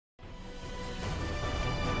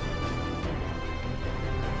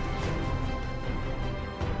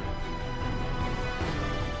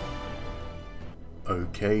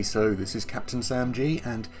Okay, so this is Captain Sam G,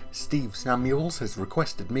 and Steve Samuels has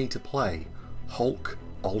requested me to play Hulk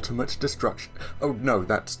Ultimate Destruction. Oh no,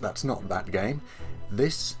 that's not that game.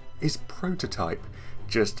 This is Prototype.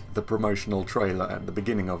 Just the promotional trailer at the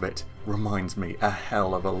beginning of it reminds me a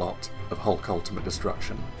hell of a lot of Hulk Ultimate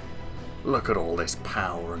Destruction. Look at all this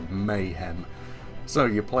power and mayhem. So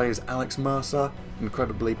you play as Alex Mercer,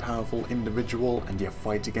 incredibly powerful individual, and you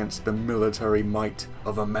fight against the military might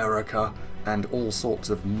of America and all sorts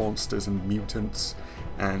of monsters and mutants,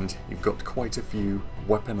 and you've got quite a few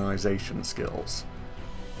weaponization skills.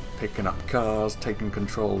 Picking up cars, taking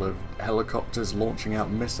control of helicopters, launching out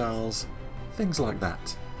missiles, things like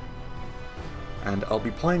that. And I'll be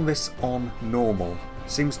playing this on normal.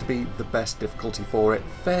 Seems to be the best difficulty for it.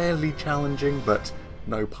 Fairly challenging, but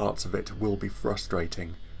no parts of it will be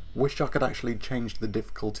frustrating. Wish I could actually change the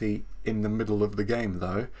difficulty in the middle of the game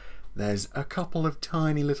though. There's a couple of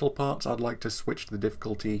tiny little parts I'd like to switch the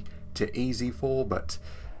difficulty to easy for, but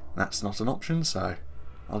that's not an option, so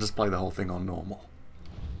I'll just play the whole thing on normal.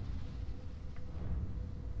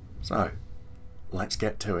 So, let's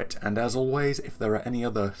get to it, and as always, if there are any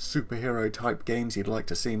other superhero type games you'd like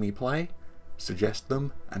to see me play, suggest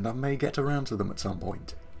them and I may get around to them at some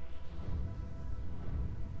point.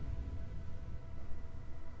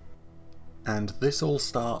 And this all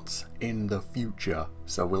starts in the future,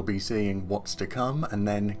 so we'll be seeing what's to come and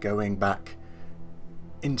then going back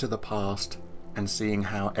into the past and seeing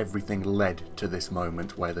how everything led to this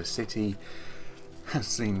moment where the city has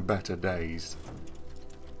seen better days.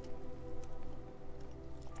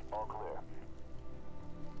 All clear.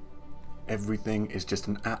 Everything is just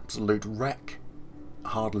an absolute wreck.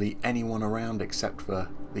 Hardly anyone around except for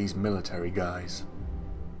these military guys.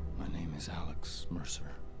 My name is Alex Mercer.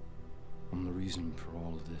 I'm the reason for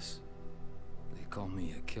all of this. They call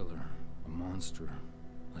me a killer, a monster,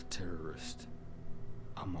 a terrorist.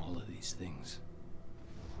 I'm all of these things.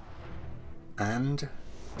 And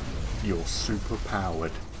you're super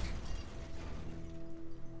powered.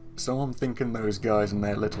 So I'm thinking those guys and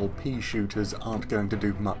their little pea shooters aren't going to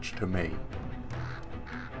do much to me.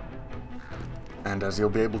 And as you'll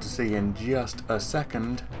be able to see in just a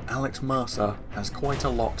second, Alex Mercer has quite a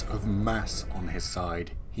lot of mass on his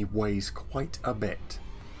side. He weighs quite a bit.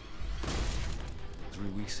 3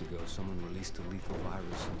 weeks ago, someone released a lethal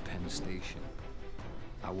virus in Penn Station.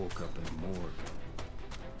 I woke up in a morgue.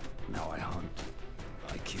 Now I hunt,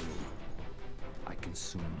 I kill, I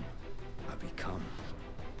consume, I become.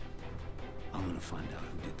 I'm gonna find out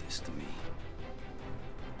who did this to me,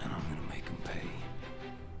 and I'm gonna make them pay.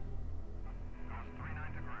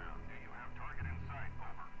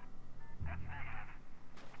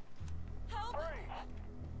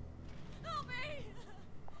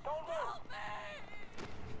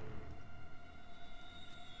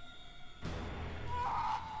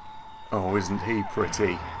 Oh, isn't he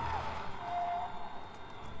pretty?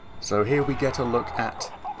 So here we get a look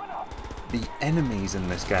at the enemies in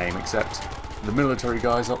this game, except the military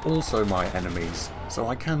guys are also my enemies, so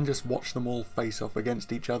I can just watch them all face off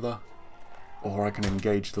against each other, or I can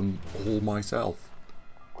engage them all myself.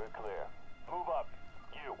 We're clear. Move up.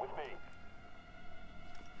 You, with me.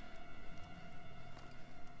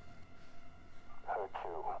 Her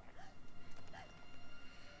too.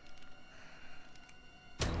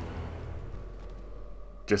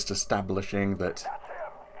 Just establishing that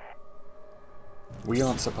we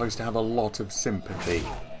aren't supposed to have a lot of sympathy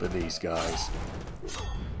for these guys.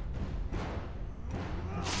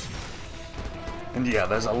 And yeah,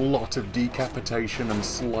 there's a lot of decapitation and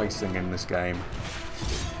slicing in this game.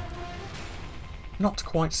 Not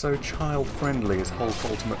quite so child-friendly as Hulk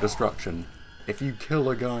Ultimate Destruction. If you kill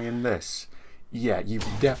a guy in this, yeah, you've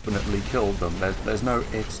definitely killed them. There's no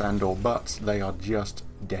ifs and or buts, they are just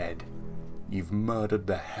dead. You've murdered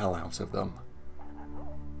the hell out of them.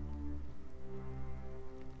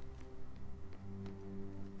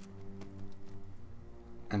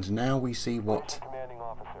 And now we see what... Commanding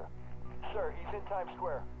officer. Sir, he's in Times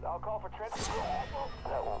Square. I'll call for transport.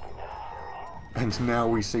 That won't be necessary. And now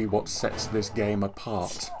we see what sets this game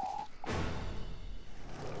apart.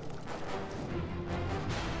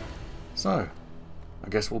 So, I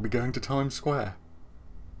guess we'll be going to Times Square.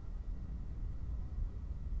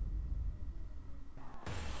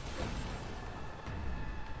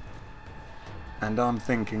 And I'm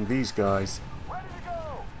thinking these guys Ready to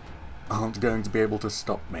go. aren't going to be able to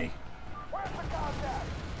stop me. Where's the contact?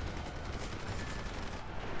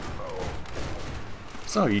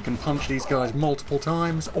 So you can punch these guys multiple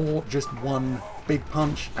times, or just one big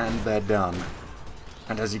punch and they're done.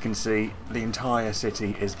 And as you can see, the entire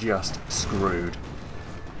city is just screwed.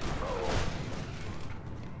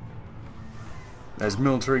 There's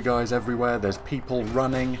military guys everywhere, there's people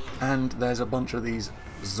running, and there's a bunch of these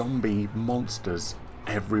zombie monsters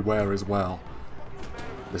everywhere as well.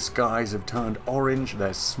 The skies have turned orange,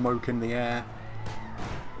 there's smoke in the air.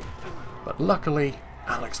 But luckily,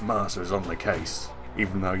 Alex Mercer's on the case,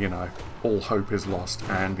 even though, you know, all hope is lost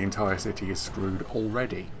and the entire city is screwed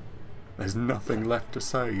already. There's nothing left to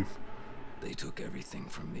save. They took everything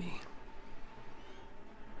from me.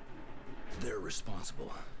 They're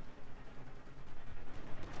responsible.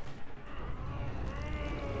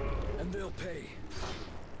 And they'll pay.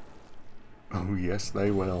 Oh yes, they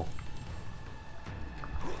will.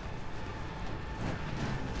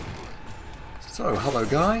 So, hello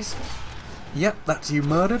guys. Yep, that's you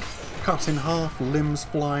murdered. Cut in half, limbs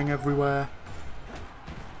flying everywhere.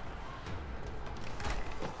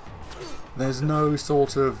 There's no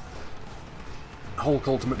sort of Hulk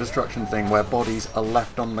Ultimate Destruction thing where bodies are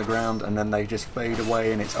left on the ground and then they just fade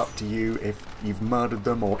away and it's up to you if you've murdered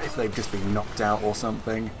them or if they've just been knocked out or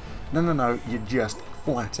something. No, you're just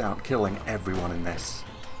flat out killing everyone in this.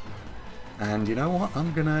 And you know what?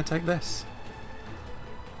 I'm gonna take this.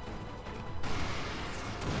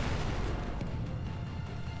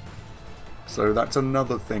 So that's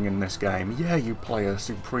another thing in this game. Yeah, you play a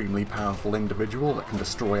supremely powerful individual that can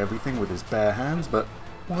destroy everything with his bare hands, but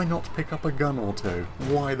why not pick up a gun or two?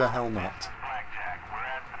 Why the hell not?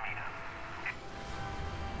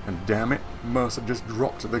 And damn it, Mercer just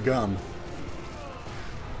dropped the gun.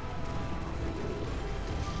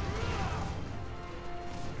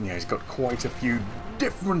 Yeah, he's got quite a few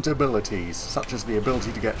different abilities, such as the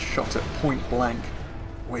ability to get shot at point blank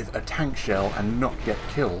with a tank shell and not get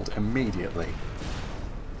killed immediately.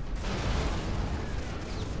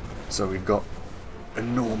 So we've got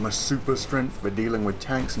enormous super strength for dealing with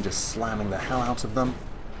tanks and just slamming the hell out of them.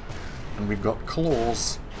 And we've got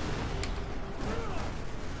claws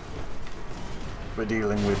for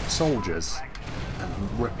dealing with soldiers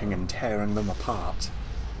and ripping and tearing them apart.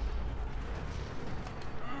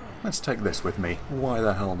 Let's take this with me. Why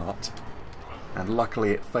the hell not? And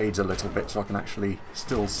luckily it fades a little bit so I can actually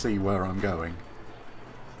still see where I'm going.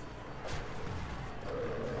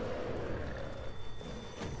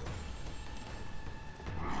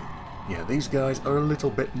 Yeah, these guys are a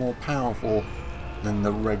little bit more powerful than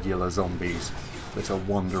the regular zombies that are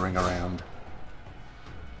wandering around.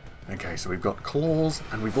 Okay, so we've got claws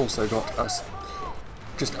and we've also got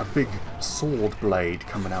just a big sword blade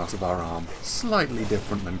coming out of our arm. Slightly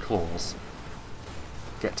different than claws.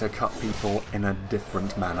 Get to cut people in a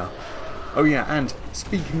different manner. Oh yeah, and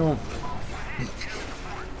speaking of...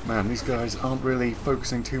 Man, these guys aren't really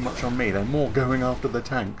focusing too much on me. They're more going after the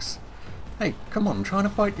tanks. Hey, come on, I'm trying to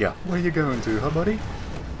fight ya. Where you going to, huh, buddy?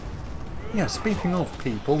 Yeah, speaking of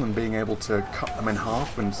people and being able to cut them in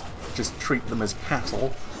half and just treat them as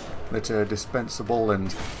cattle that are dispensable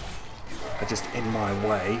and are just in my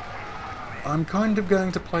way, I'm kind of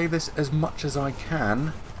going to play this as much as I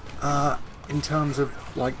can, in terms of,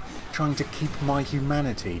 like, trying to keep my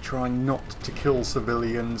humanity, trying not to kill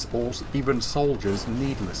civilians or even soldiers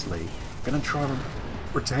needlessly. I'm going to try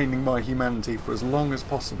retaining my humanity for as long as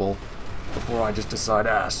possible before I just decide,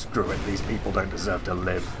 screw it, these people don't deserve to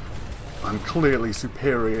live. I'm clearly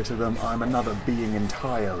superior to them, I'm another being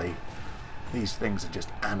entirely. These things are just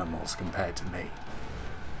animals compared to me.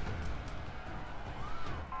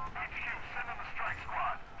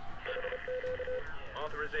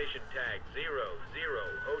 Authorization tag 00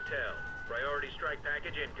 Hotel. Priority strike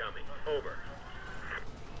package incoming. Over.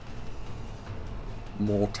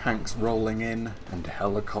 More tanks rolling in and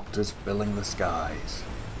helicopters filling the skies.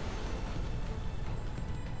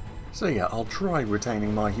 So yeah, I'll try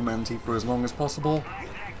retaining my humanity for as long as possible.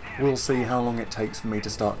 We'll see how long it takes for me to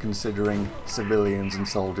start considering civilians and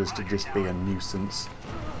soldiers to just be a nuisance.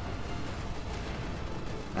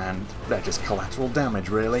 And they're just collateral damage,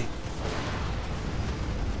 really.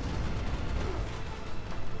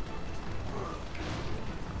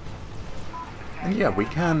 And yeah, we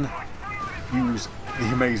can use the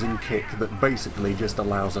amazing kick that basically just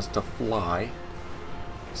allows us to fly.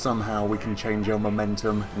 Somehow we can change our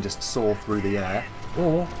momentum and just soar through the air.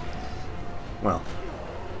 Or, well,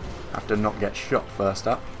 have to not get shot first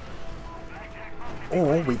up.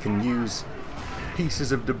 Or we can use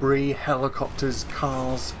pieces of debris, helicopters,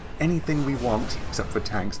 cars, anything we want, except for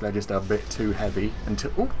tanks, they're just a bit too heavy.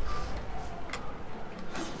 Ooh!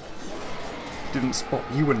 Didn't spot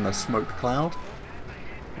you in the smoke cloud.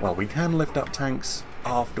 Well, we can lift up tanks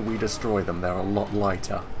after we destroy them, they're a lot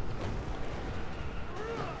lighter.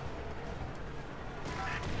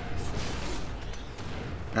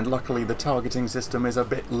 And luckily the targeting system is a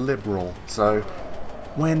bit liberal, so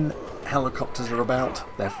when Helicopters are about,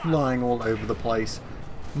 they're flying all over the place.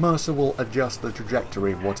 Mercer will adjust the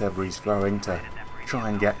trajectory of whatever he's throwing to try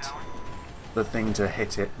and get the thing to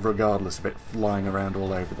hit it, regardless of it flying around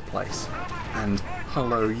all over the place. And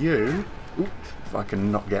hello you. Oop, if I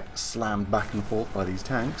can not get slammed back and forth by these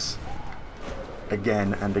tanks.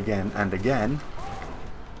 Again and again and again.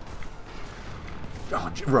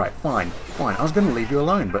 Oh, right, fine. I was going to leave you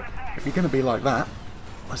alone, but if you're going to be like that,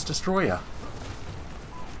 let's destroy you.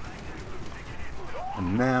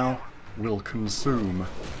 And now we'll consume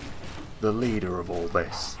the leader of all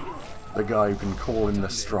this. The guy who can call in the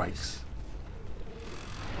strikes.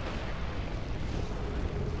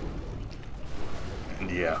 And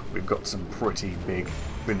yeah, we've got some pretty big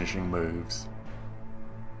finishing moves.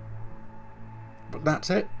 But that's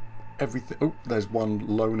it. Everything. Oh, there's one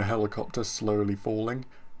lone helicopter slowly falling.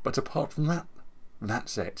 But apart from that,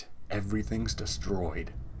 that's it. Everything's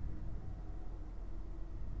destroyed.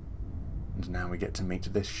 And now we get to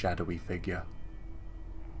meet this shadowy figure.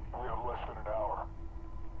 We have less than an hour.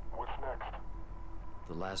 What's next?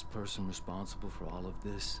 The last person responsible for all of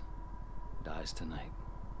this dies tonight.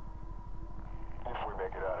 If we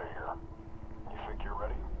make it out of here, you think you're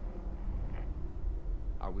ready?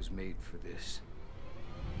 I was made for this.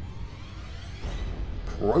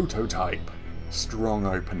 Prototype. Strong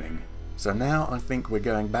opening. So now I think we're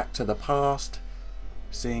going back to the past,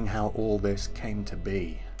 seeing how all this came to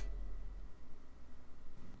be.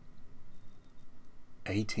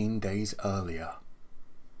 18 days earlier.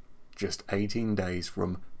 Just 18 days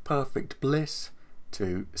from perfect bliss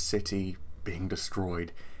to city being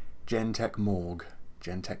destroyed. Gentech morgue.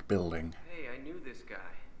 Gentech building. Hey, I knew this guy.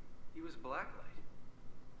 He was Blacklight.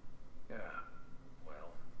 Yeah, well,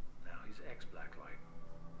 now he's ex-Blacklight.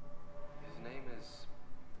 His name is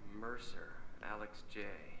Mercer, Alex J.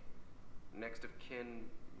 Next of kin,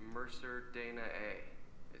 Mercer Dana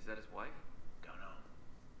A. Is that his wife? Don't know.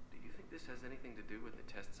 Do you think this has anything to do with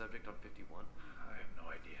the test subject on 51? I have no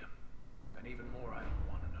idea. And even more, I don't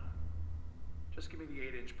want to know. Just give me the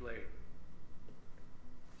 8-inch blade.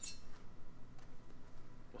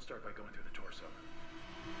 We'll start by going through the torso.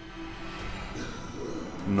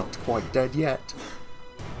 Not quite dead yet.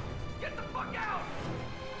 Get the fuck out!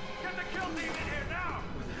 Get the kill team in here now!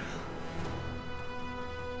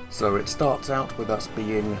 So it starts out with us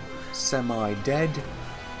being semi-dead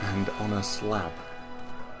and on a slab.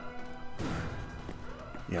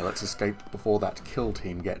 Yeah, let's escape before that kill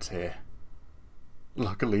team gets here.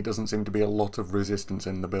 Luckily, doesn't seem to be a lot of resistance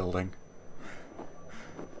in the building.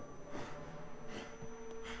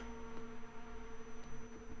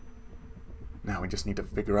 Now we just need to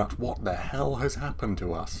figure out what the hell has happened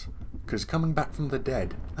to us. Because coming back from the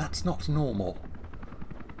dead, that's not normal.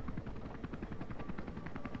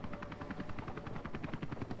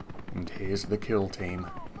 And here's the kill team.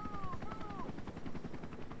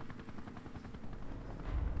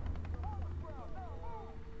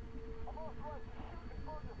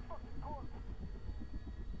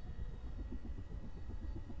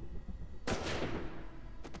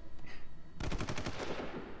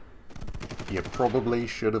 You probably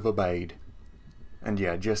should have obeyed. And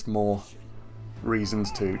yeah, just more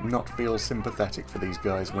reasons to not feel sympathetic for these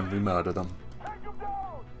guys when we murder them.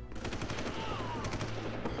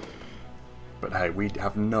 But hey, we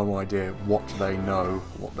have no idea what they know,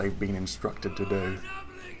 what they've been instructed to do.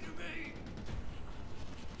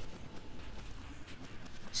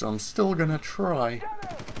 So I'm still gonna try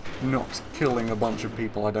not killing a bunch of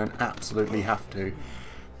people I don't absolutely have to,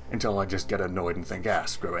 until I just get annoyed and think, ah,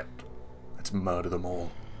 screw it. Let's murder them all.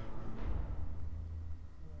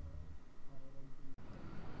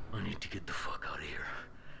 I need to get the fuck out of here.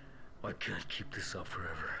 I can't keep this up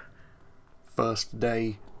forever. First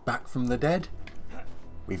day back from the dead.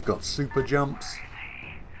 We've got super jumps.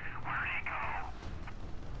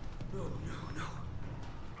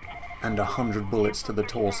 And 100 bullets to the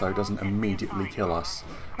torso doesn't immediately kill us.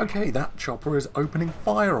 Okay, that chopper is opening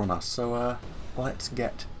fire on us, so let's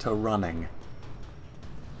get to running.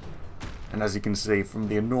 And as you can see from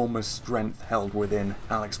the enormous strength held within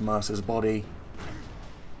Alex Mercer's body,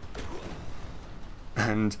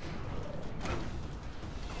 and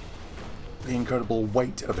the incredible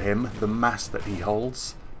weight of him, the mass that he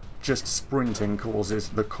holds, just sprinting causes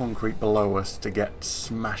the concrete below us to get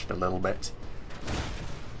smashed a little bit.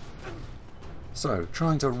 So,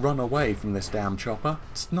 trying to run away from this damn chopper,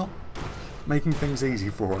 it's not making things easy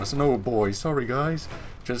for us. And oh boy, sorry guys,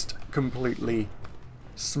 just completely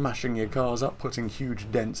smashing your cars up, putting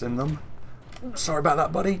huge dents in them. Sorry about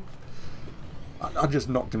that, buddy. I just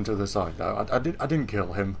knocked him to the side though. I didn't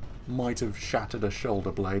kill him. Might have shattered a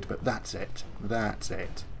shoulder blade, but that's it. That's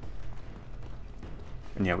it.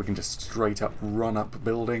 And yeah, we can just straight up run up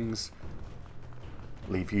buildings.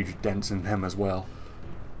 Leave huge dents in them as well.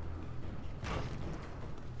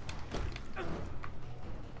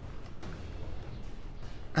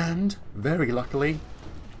 And, very luckily,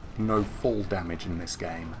 no fall damage in this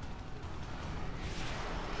game.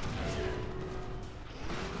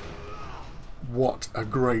 What a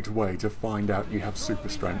great way to find out you have super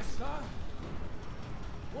strength.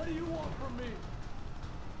 What do you want from me?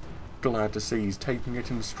 Glad to see he's taking it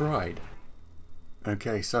in stride.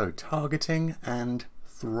 Okay, so targeting and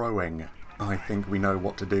throwing. I think we know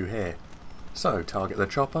what to do here. So, target the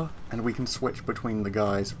chopper, and we can switch between the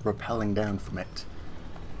guys rappelling down from it.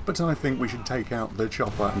 But I think we should take out the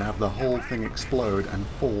chopper and have the whole thing explode and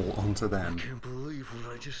fall onto them. I can't believe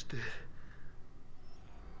what I just did.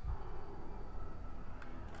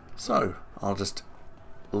 So, I'll just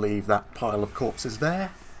leave that pile of corpses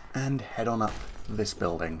there and head on up this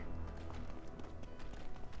building.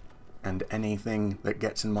 And anything that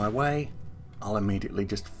gets in my way, I'll immediately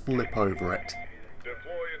just flip over it.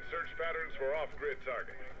 Deploying search patterns for off-grid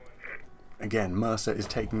targets. Again, Mercer is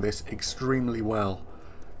taking this extremely well,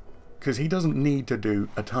 because he doesn't need to do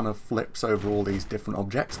a ton of flips over all these different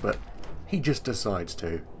objects, but he just decides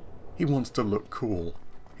to. He wants to look cool.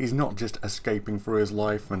 He's not just escaping for his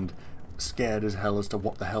life and scared as hell as to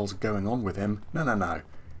what the hell's going on with him. No, no, no.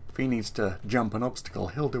 If he needs to jump an obstacle,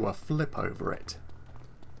 he'll do a flip over it.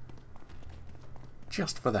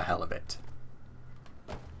 Just for the hell of it.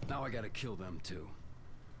 Now I gotta kill them too.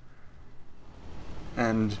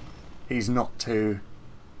 And he's not too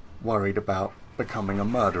worried about becoming a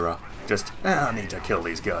murderer. Just, I need to kill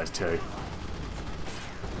these guys too.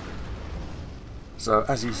 So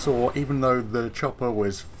as you saw, even though the chopper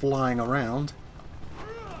was flying around,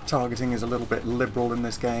 targeting is a little bit liberal in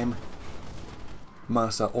this game.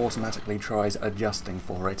 Mercer automatically tries adjusting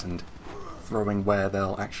for it and throwing where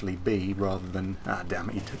they'll actually be, rather than, damn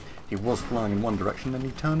it, he was flying in one direction and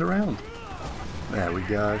he turned around. There we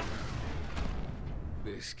go.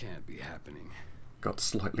 This can't be happening. Got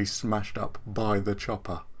slightly smashed up by the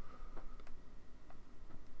chopper.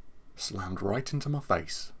 Slammed right into my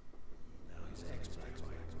face. His name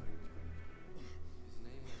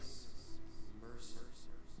is Mercer.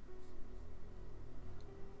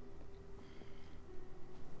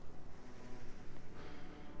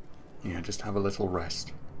 Yeah, just have a little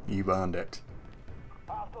rest. You've earned it.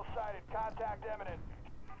 Hostile sighted. Contact imminent.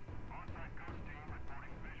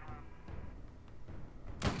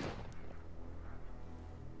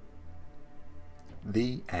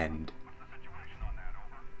 The end.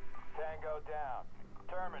 Tango down.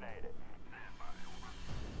 Terminate it.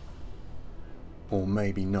 Or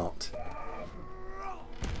maybe not.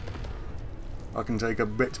 I can take a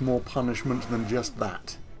bit more punishment than just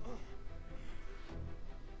that.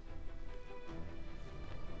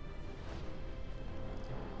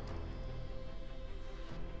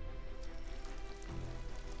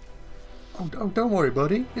 Oh, don't worry,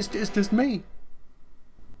 buddy. It's just me.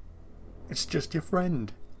 It's just your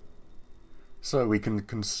friend. So we can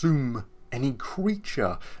consume any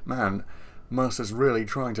creature. Man, Mercer's really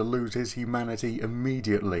trying to lose his humanity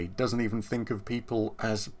immediately. Doesn't even think of people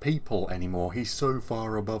as people anymore. He's so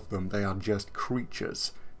far above them. They are just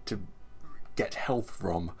creatures to get health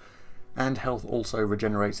from. And health also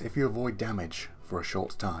regenerates if you avoid damage for a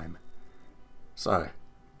short time. So,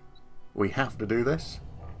 we have to do this.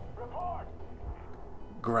 Report.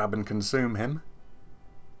 Grab and consume him.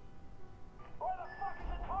 Where the fuck is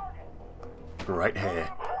the target? Right here.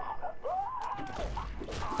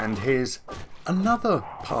 And here's another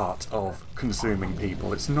part of consuming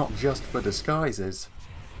people. It's not just for disguises.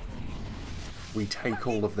 We take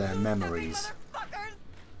all of their memories.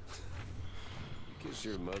 Kiss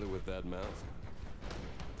your mother with that mouth?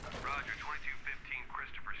 Roger, 2215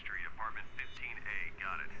 Christopher Street, apartment 15A.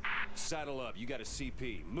 Got it. Saddle up. You got a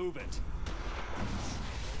CP. Move it.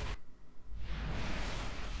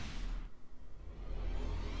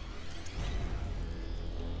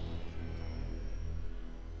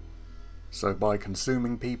 So by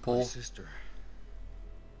consuming My people, sister.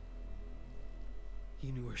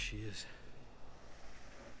 You knew where she is.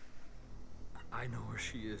 I know where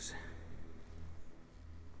she is.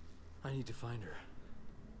 I need to find her.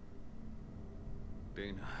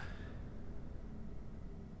 Dana.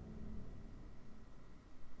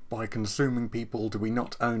 by consuming people do we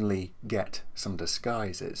not only get some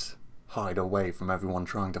disguises, hide away from everyone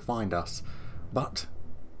trying to find us, but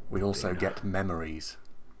we also get memories.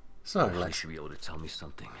 So You let's should be able to tell me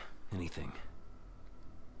something. Anything.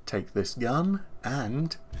 take this gun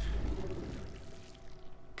and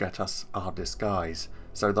get us our disguise.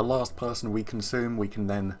 So the last person we consume we can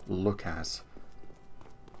then look as.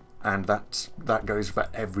 And that goes for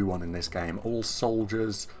everyone in this game. All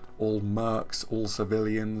soldiers, all mercs, all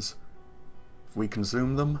civilians. If we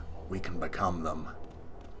consume them, we can become them.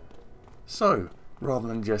 So, rather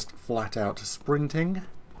than just flat out sprinting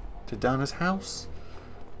to Dana's house,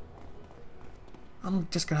 I'm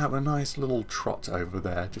just going to have a nice little trot over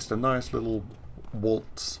there. Just a nice little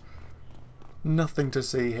waltz. Nothing to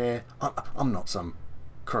see here. I'm not some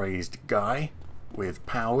crazed guy with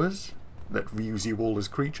powers that views you all as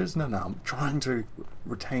creatures. No, I'm trying to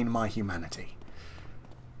retain my humanity.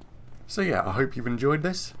 So yeah, I hope you've enjoyed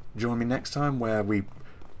this. Join me next time where we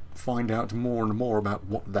find out more and more about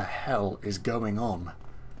what the hell is going on.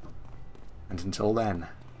 And until then,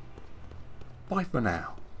 bye for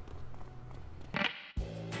now.